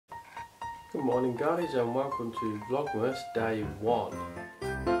Good morning guys and welcome to Vlogmas Day 1.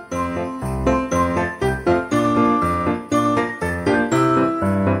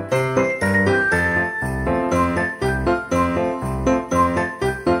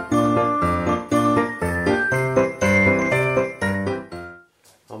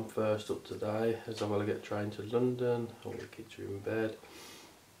 I'm first up today as I'm going to get trained to London. All the kids are in bed.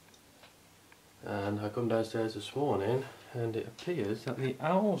 And I come downstairs this morning and it appears that the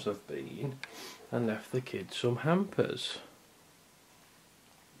owls have been and left the kids some hampers.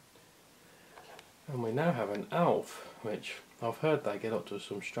 And we now have an elf, which I've heard they get up to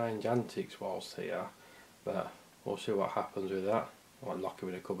some strange antics whilst here, but we'll see what happens with that. I might lock him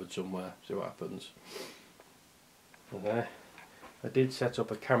in a cupboard somewhere, see what happens. Okay. I did set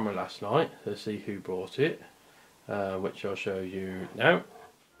up a camera last night to see who brought it, which I'll show you now.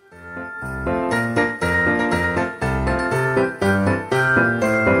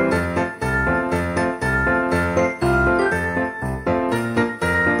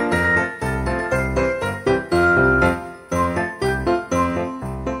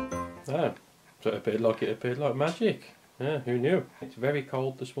 So it appeared like magic. Yeah, who knew? It's very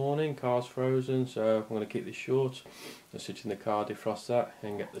cold this morning, car's frozen, so I'm going to keep this short. I'll sit in the car, defrost that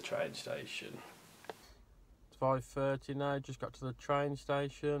and get the train station. It's 5:30 now, just got to the train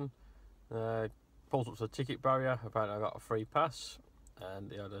station. Pulled up to the ticket barrier, apparently I got a free pass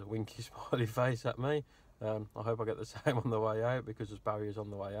and he had a winky smiley face at me. I hope I get the same on the way out because there's barriers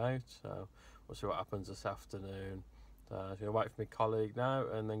on the way out, so we'll see what happens this afternoon. So I'm going to wait for my colleague now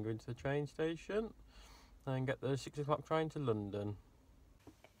and then go into the train station and get the 6 o'clock train to London.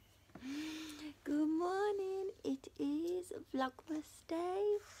 Good morning, it is Vlogmas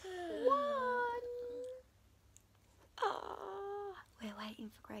Day 1. We're waiting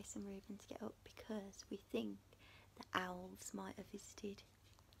for Grace and Ruben to get up because we think the owls might have visited.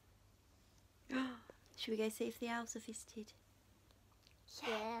 Should we go see if the owls have visited?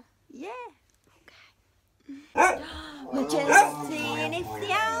 Yeah. Yeah. Okay. We're just seeing if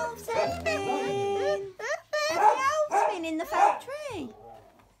the owls have been. Have the owls been in the factory?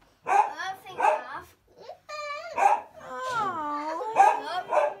 I think I have. Oh.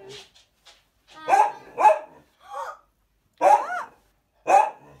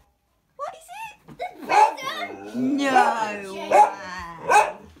 What is it? The present. No way.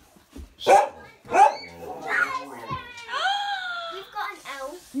 We've got an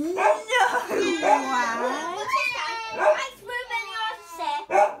elf. No way. It's Ruben, yours said.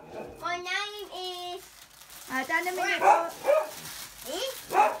 My name is. Hold on a minute.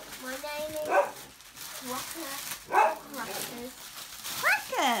 My name is Crackers.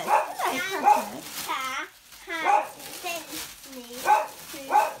 Crackers? Hello, Crackers. Car has sent me to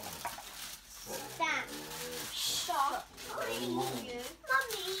stop you.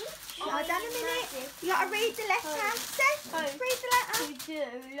 Mummy. Hold on a minute. You gotta read the letter. Seth, read the letter. To do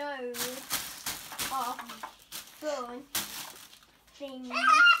loads of fun things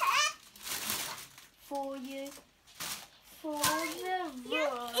for you. For the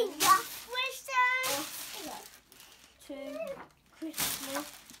run to Christmas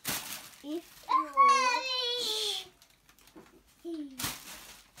if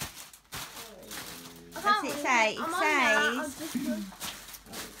What's it say? It says,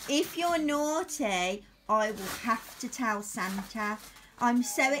 if you're naughty, I will have to tell Santa. I'm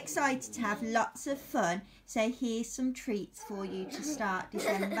so excited to have lots of fun, so here's some treats for you to start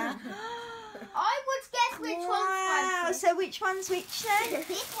December. I would guess which one's spicy. So which one's which then?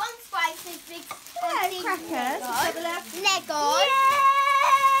 This one's spicy. Big Hello, Crackers. Let's have a look. Lego.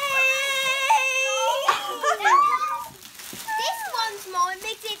 This one's mine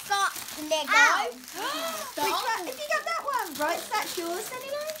because it's got Lego. Which one? Have you got that one? Right, so that's yours then,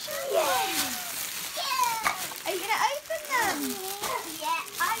 Elijah? Yeah. Are you going to open them? Yeah.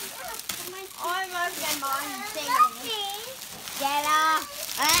 I'm opening mine. Get off.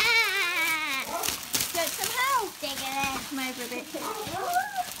 Get some help. Dig it. Come over a bit.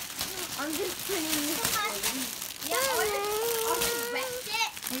 I'm just putting this in. Yeah, I'll just rest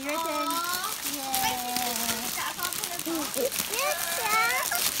it. Are you ready? Yes, sir.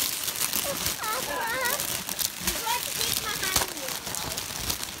 I'm going to keep my hand in.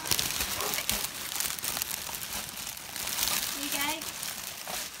 Here you go.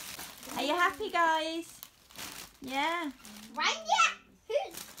 Are you happy, guys? Yeah. Reindeer?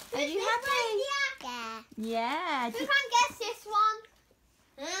 Who's Are you happy? Yeah. Yeah. Who can guess this one?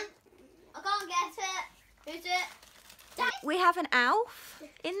 Huh? I can't guess it. Who's it? We have an elf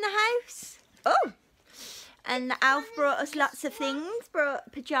in the house. Oh. And the elf brought us lots of things.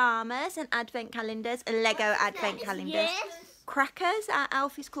 Brought pyjamas and advent calendars and Lego advent calendars. Yes. crackers. Our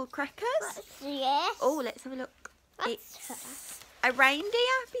elf is called Crackers. Yes. Oh, let's have a look. It's a reindeer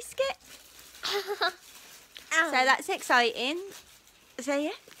biscuit. So that's exciting. So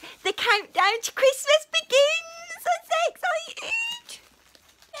yeah, the countdown to Christmas begins. I'm so excited.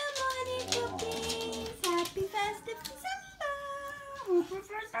 Good morning, cookies. Happy 1st of December.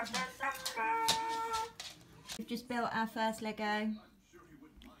 We've just built our first Lego.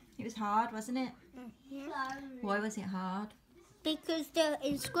 It was hard, wasn't it? Yeah. Why was it hard? Because the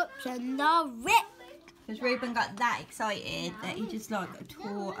inscriptions are ripped. Because Ruben got that excited that he just like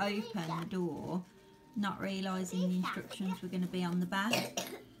tore open the door, not realising the instructions were going to be on the back.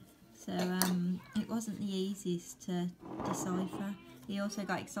 So it wasn't the easiest to decipher. He also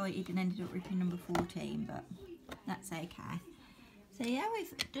got excited and ended up ripping number 14, but that's okay. So yeah,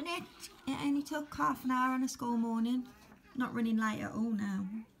 we've done it. It only took half an hour on a school morning. Not running late at all now.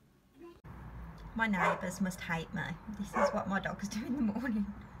 My neighbours must hate me. This is what my dogs do in the morning.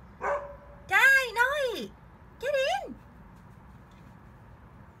 Day, night, get in.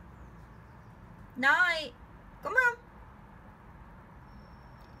 Night, come on.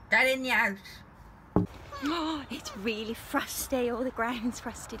 Get in the house. Oh, it's really frosty. All the ground's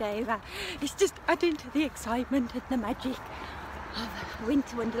frosted over. It's just adding to the excitement and the magic of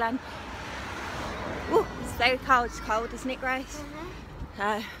Winter Wonderland. Oh, it's very cold. It's cold, isn't it, Grace? So,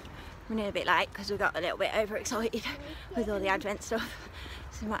 we're running a bit late because we got a little bit overexcited with all the Advent stuff.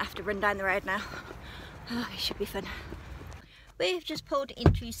 So we might have to run down the road now. Oh, it should be fun. We've just pulled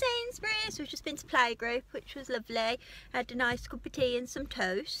into Sainsbury's. We've just been to playgroup, which was lovely. Had a nice cup of tea and some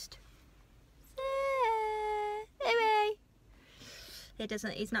toast.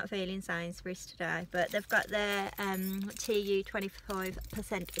 He's not feeling Sainsbury's today, but they've got their TU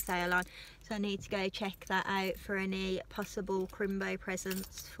 25% sale on, so I need to go check that out for any possible Crimbo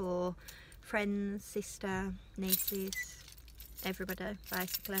presents for friends, sister, nieces, everybody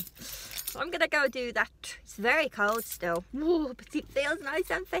basically. I'm gonna go do that. It's very cold still. Ooh, but it feels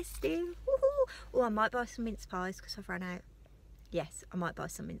nice and festive. Oh, I might buy some mince pies because I've run out. Yes, I might buy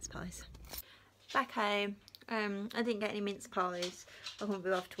some mince pies. Back home, I didn't get any mince pies. I wouldn't be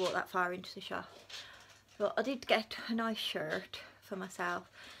able to walk that far into the shop. But I did get a nice shirt for myself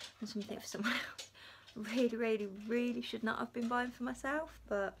and something for someone else. Really should not have been buying for myself,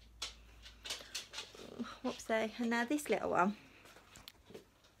 but whoopsie. And now this little one.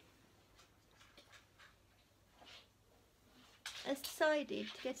 Has decided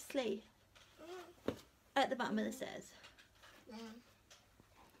to go to sleep at the bottom of the stairs.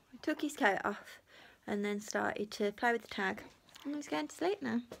 He took his coat off and then started to play with the tag, and he's going to sleep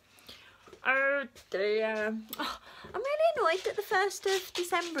now. Oh dear. Oh, I'm really annoyed that the 1st of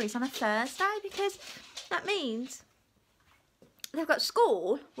December is on a Thursday, because that means they've got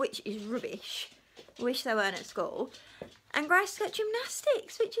school, which is rubbish. I wish they weren't at school. And Grace's got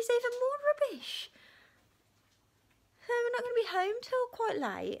gymnastics, which is even more rubbish. So we're not going to be home till quite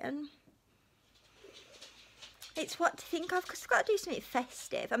late, and it's what to think of, because I've got to do something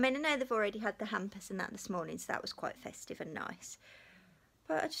festive. I mean, I know they've already had the hampers and that this morning, so that was quite festive and nice.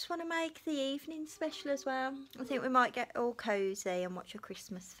 But I just want to make the evening special as well. I think we might get all cosy and watch a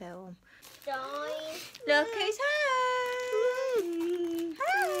Christmas film. Look who's home!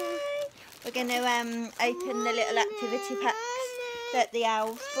 Hi! We're going to open the little activity packs that the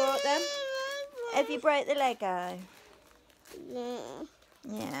elves brought them. Have you broke the Lego?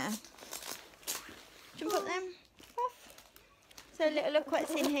 Yeah. Should we put them off? So look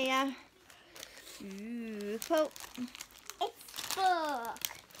what's in here. Ooh, pull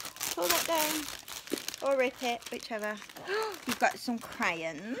that down. Or rip it, whichever. You've got some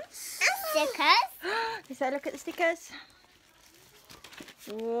crayons. Stickers. Let's have a look at the stickers.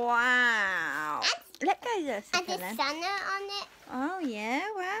 Wow. Let go of the sticker then. And the Santa on it. Oh yeah,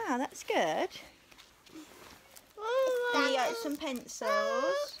 wow, that's good. You got some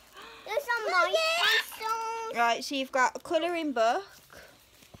pencils. There's some nice pencils. Right, so you've got a colouring book.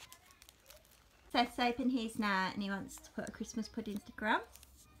 Seth's open his now and he wants to put a Christmas pudding sticker on.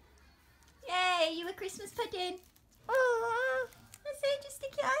 Yay, you a Christmas pudding. Oh, let's see, just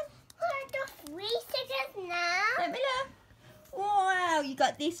stick it on. I've got 3 stickers now. Let me look. Wow, you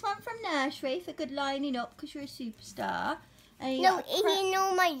got this one from nursery for good lining up because you're a superstar. And you got eating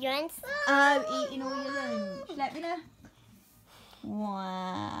all my lunch. Oh, eating all your lunch. Let me look.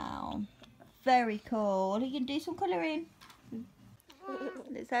 Wow, very cool. You can do some colouring.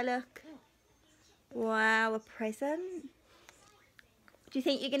 Let's have a look. Wow, a present. Do you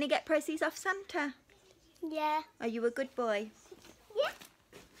think you're going to get presents off Santa? Yeah. Are you a good boy? Yeah.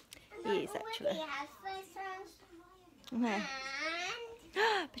 He is actually. He has presents. Okay.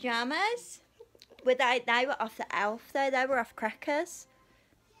 Pyjamas? But they were off the elf though, they were off crackers.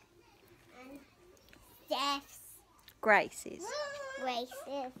 Steph's. Grace's.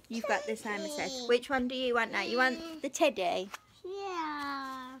 Grace's. You've got the same as Steph. Which one do you want now? You want the teddy?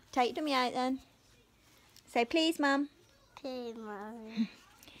 Yeah. Take them out then. Say please, Mum. Please, Mum.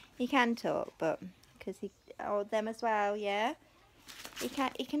 He can talk, but because he them as well, yeah. He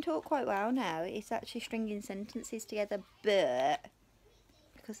can talk quite well now. He's actually stringing sentences together, but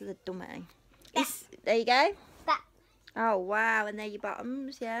because of the dummy. There you go. That. Oh wow, and there your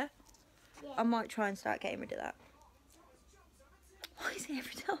bottoms, yeah. I might try and start getting rid of that. Why is it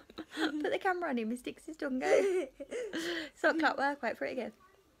every time? Put the camera on him, he sticks his tongue out. It's not clockwork, wait for it again.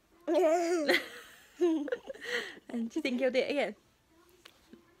 And do you think he'll do it again?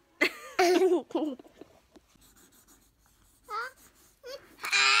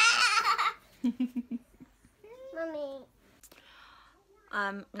 Mummy.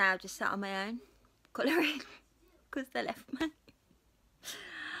 Now just sat on my own, colouring, because they left me.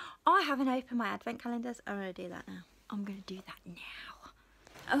 I haven't opened my advent calendars. I'm going to do that now. I'm going to do that now.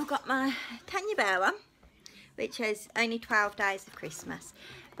 I've got my Tanya Bear one, which is only 12 days of Christmas,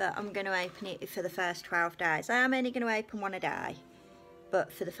 but I'm going to open it for the first 12 days. I am only going to open one a day,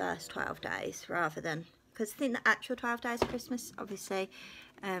 but for the first 12 days rather than, because I think the actual 12 days of Christmas, obviously,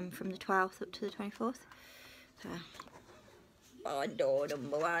 from the 12th up to the 24th. So, on door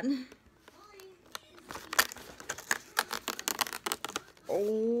number one.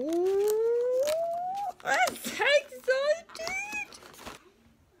 Oh, I'm so excited!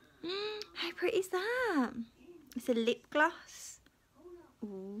 How pretty is that? It's a lip gloss.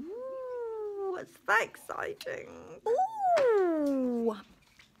 Ooh, it's so exciting. Ooh!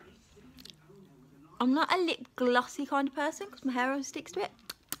 I'm not a lip glossy kind of person because my hair always sticks to it.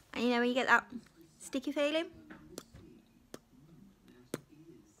 And you know when you get that sticky feeling?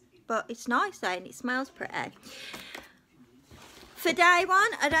 But it's nice though and it smells pretty. For day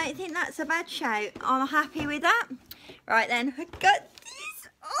one, I don't think that's a bad shout. I'm happy with that. Right then, I got this.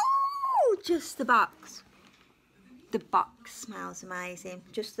 Oh, just the box. The box smells amazing.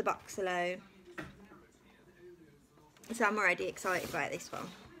 Just the box alone. So I'm already excited about this one.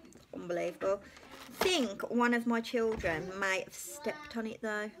 It's unbelievable. I think one of my children may have stepped on it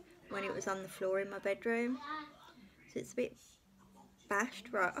though when it was on the floor in my bedroom. So it's a bit bashed.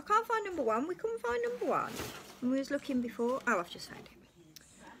 Right, I can't find number one. We couldn't find number one. And we was looking before. Oh, I've just found it.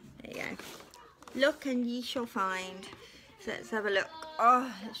 There you go. Look and ye shall find. So let's have a look.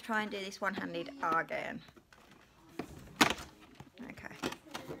 Oh, let's try and do this one-handed again. Okay.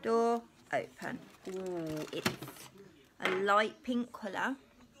 Door open. Ooh, it's a light pink colour.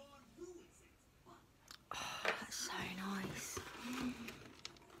 Oh, that's so nice.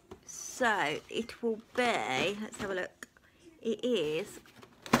 So it will be, let's have a look. It is,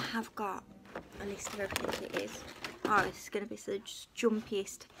 I have got a list of everything it is. Oh, it's going to be the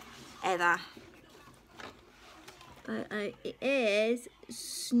jumpiest ever. It is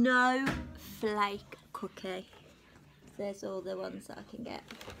snowflake cookie. There's all the ones that I can get.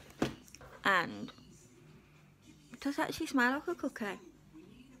 And it does actually smell like a cookie.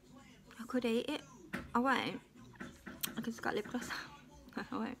 I could eat it. I won't. I just got lip gloss. I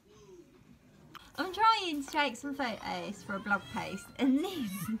won't. I'm trying to take some photos for a blog post and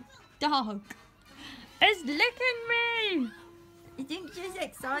this dog is licking me. I think she's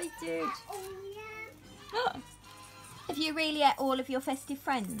excited. Have you really ate all of your festive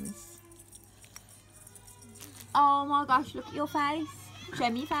friends? Oh my gosh, look at your face. Show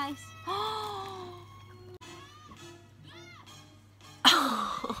me your face.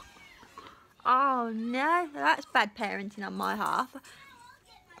 Oh no, that's bad parenting on my half.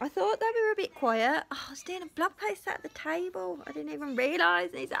 I thought they were a bit quiet. Oh, I was doing a blog post at the table. I didn't even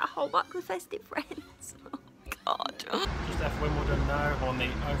realise he's at a whole box of festive friends. Oh God. Just left Wimbledon now on the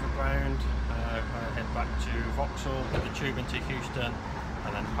overground. I'm going to head back to Vauxhall, get the tube into Houston,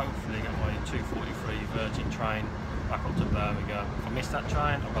 and then hopefully get my 2:43 Virgin train back up to Birmingham. If I miss that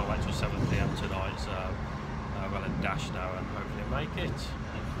train, I've got to wait till 7 PM tonight, so I'm going to dash now and hopefully make it.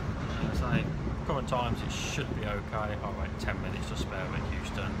 So current times it should be okay. I'll wait 10 minutes to spare at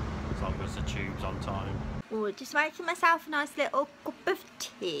Houston as long as the tube's on time. Oh, just making myself a nice little cup of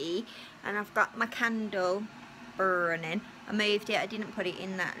tea, and I've got my candle burning. I moved it, I didn't put it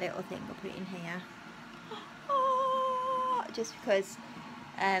in that little thing, I put it in here. Oh, just because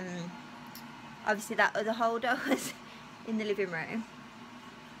obviously that other holder was in the living room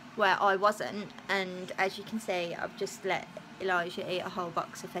where I wasn't, and as you can see I've just let Elijah eat a whole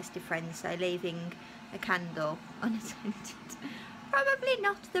box of festive friends, so leaving a candle unattended. Probably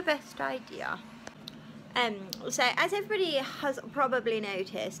not the best idea. So as everybody has probably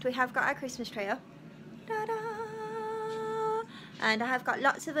noticed, we have got our Christmas tree up. Ta-da! And I have got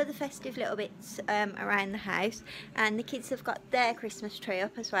lots of other festive little bits around the house, and the kids have got their Christmas tree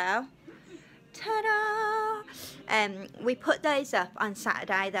up as well. Ta-da! We put those up on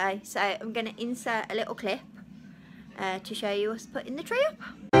Saturday though, so I'm going to insert a little clip to show you us putting the tree up.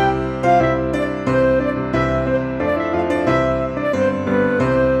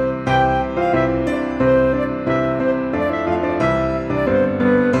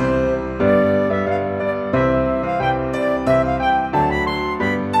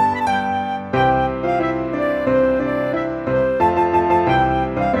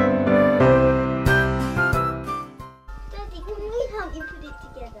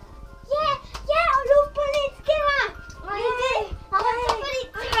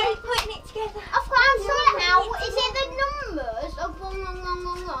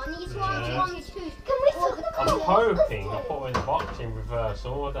 I'm hoping I put them in the box in reverse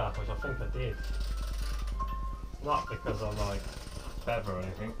order, which I think I did. Not because I like clever or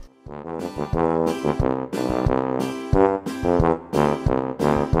anything.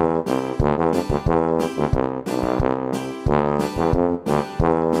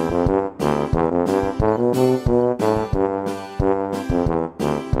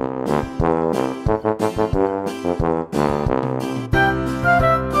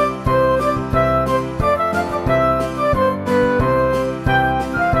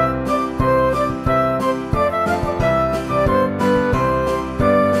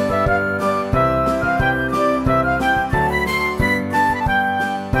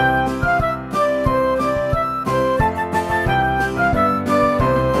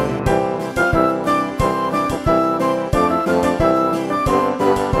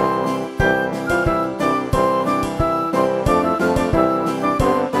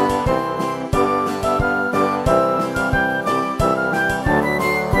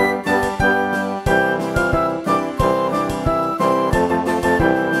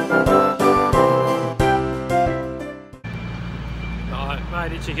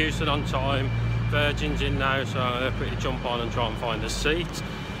 Made it to Houston on time. Virgin's in now, so I'm going to quickly jump on and try and find a seat.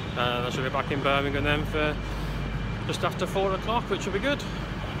 I shall be back in Birmingham then for just after 4 o'clock, which will be good.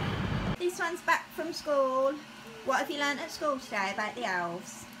 This one's back from school. What have you learnt at school today about the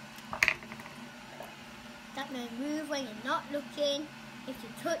elves? That may move when you're not looking. If you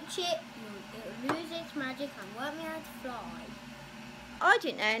touch it, it'll lose its magic and won't be able to fly. I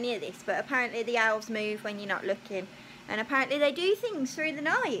didn't know any of this, but apparently the elves move when you're not looking. And apparently they do things through the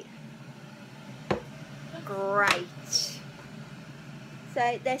night. Great.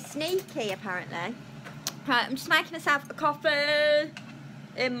 So they're sneaky apparently. Right, I'm just making myself a coffee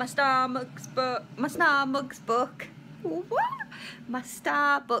in my Starbucks book. My Starbucks book. What? My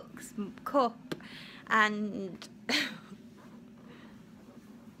Starbucks cup. And I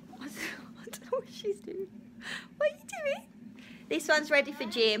don't know what she's doing. What are you doing? This one's ready for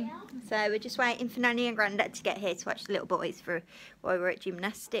gym. So we're just waiting for Nanny and Grandad to get here to watch the little boys for while we're at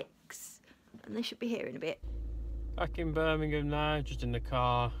gymnastics. And they should be here in a bit. Back in Birmingham now, just in the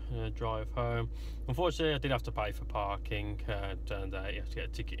car, drive home. Unfortunately, I did have to pay for parking. Turned out you have to get a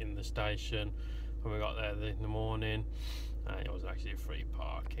ticket in the station. When we got there in the morning, it was actually free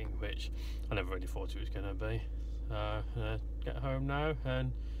parking, which I never really thought it was going to be. Get home now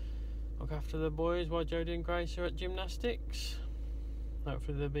and look after the boys while Jodie and Grace are at gymnastics.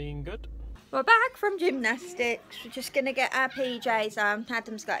 Hopefully they're being good. We're back from gymnastics. We're just going to get our PJs on.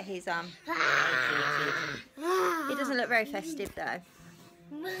 Adam's got his on. He doesn't look very festive though.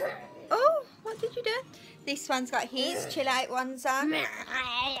 Oh, what did you do? This one's got his chill out ones on.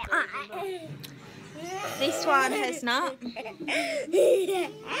 This one has not.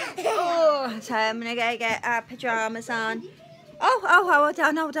 Oh, so I'm going to go get our pyjamas on. Oh, hold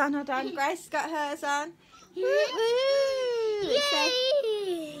on. Grace got hers on.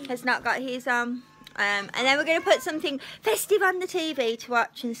 Has not got his on. And then we're going to put something festive on the TV to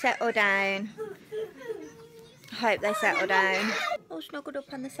watch and settle down. I hope they settle down. All snuggled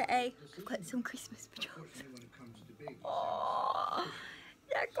up on the settee. I've got some Christmas pyjamas. Oh,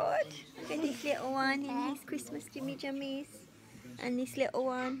 they're good. Got this little one in his Christmas jimmy jammies. And this little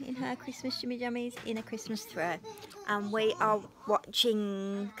one in her Christmas jimmy jammies in a Christmas throw. And we are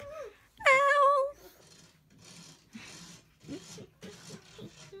watching Elf.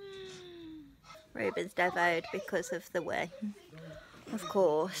 Ruben's devoured because of the way, of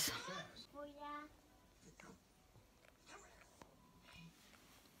course.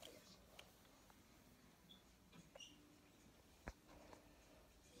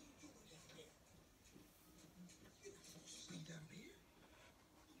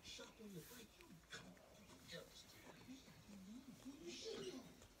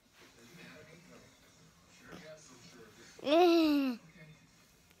 Right,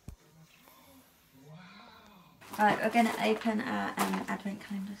 we're going to open our advent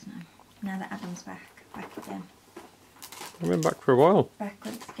calendars now. Now that Adam's back again. I've been back for a while. Back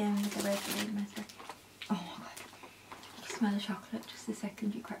once again with the red balloon. Oh my god. I can smell the chocolate just the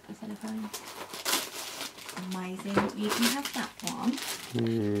second you crack the cellophane. Amazing. You can have that one.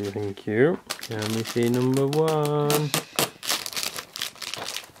 Thank you. Let me see number 1.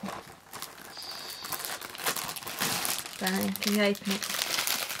 Brian, can you open it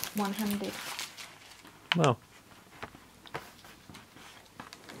one-handed? Well.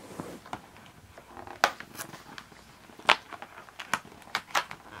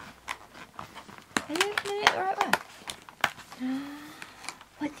 Are you opening it the right way?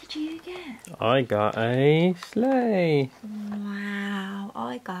 What did you get? I got a sleigh. Wow,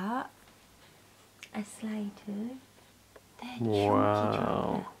 I got a sleigh too. They're chunky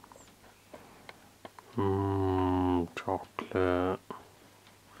Wow. chocolate. Chocolate.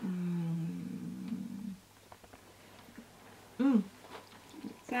 It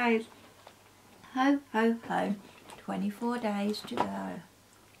says, ho, ho, ho, 24 days to go.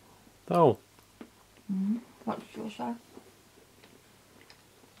 Oh, What did yours say?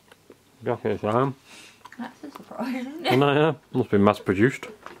 exactly the same. That's a surprise, isn't I it? know, yeah. Must be mass produced.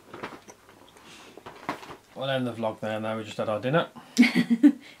 We'll end the vlog there now. We just had our dinner.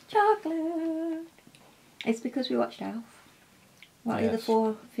 Chocolate! It's because we watched Alf. What are the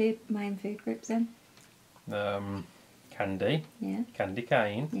 4 main food groups then? Candy. Yeah. Candy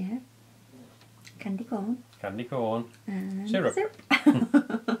cane. Yeah. Candy corn. Candy corn. And Syrup.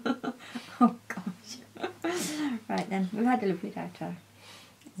 Oh gosh. Right then, we've had a lovely day too.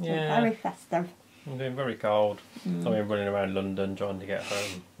 It's been very festive. I'm doing very cold. I've been running around London trying to get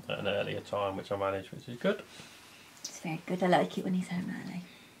home at an earlier time, which I managed, which is good. It's very good. I like it when he's home early.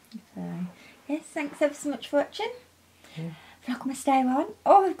 So, yes, thanks ever so much for watching. Vlogmas Day 1.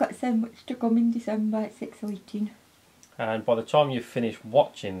 Oh, we've got so much to come in December. It's exciting. And by the time you finish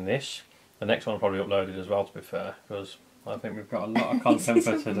watching this, the next one will probably be uploaded as well, to be fair, because I think we've got a lot of content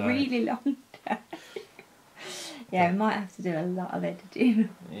for today. It's a really long day. Yeah, we might have to do a lot of editing.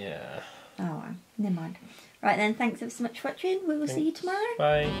 Yeah. Oh, well, never mind. Right then, thanks ever so much for watching. We will see you tomorrow.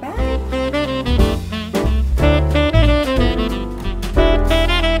 Bye. Bye.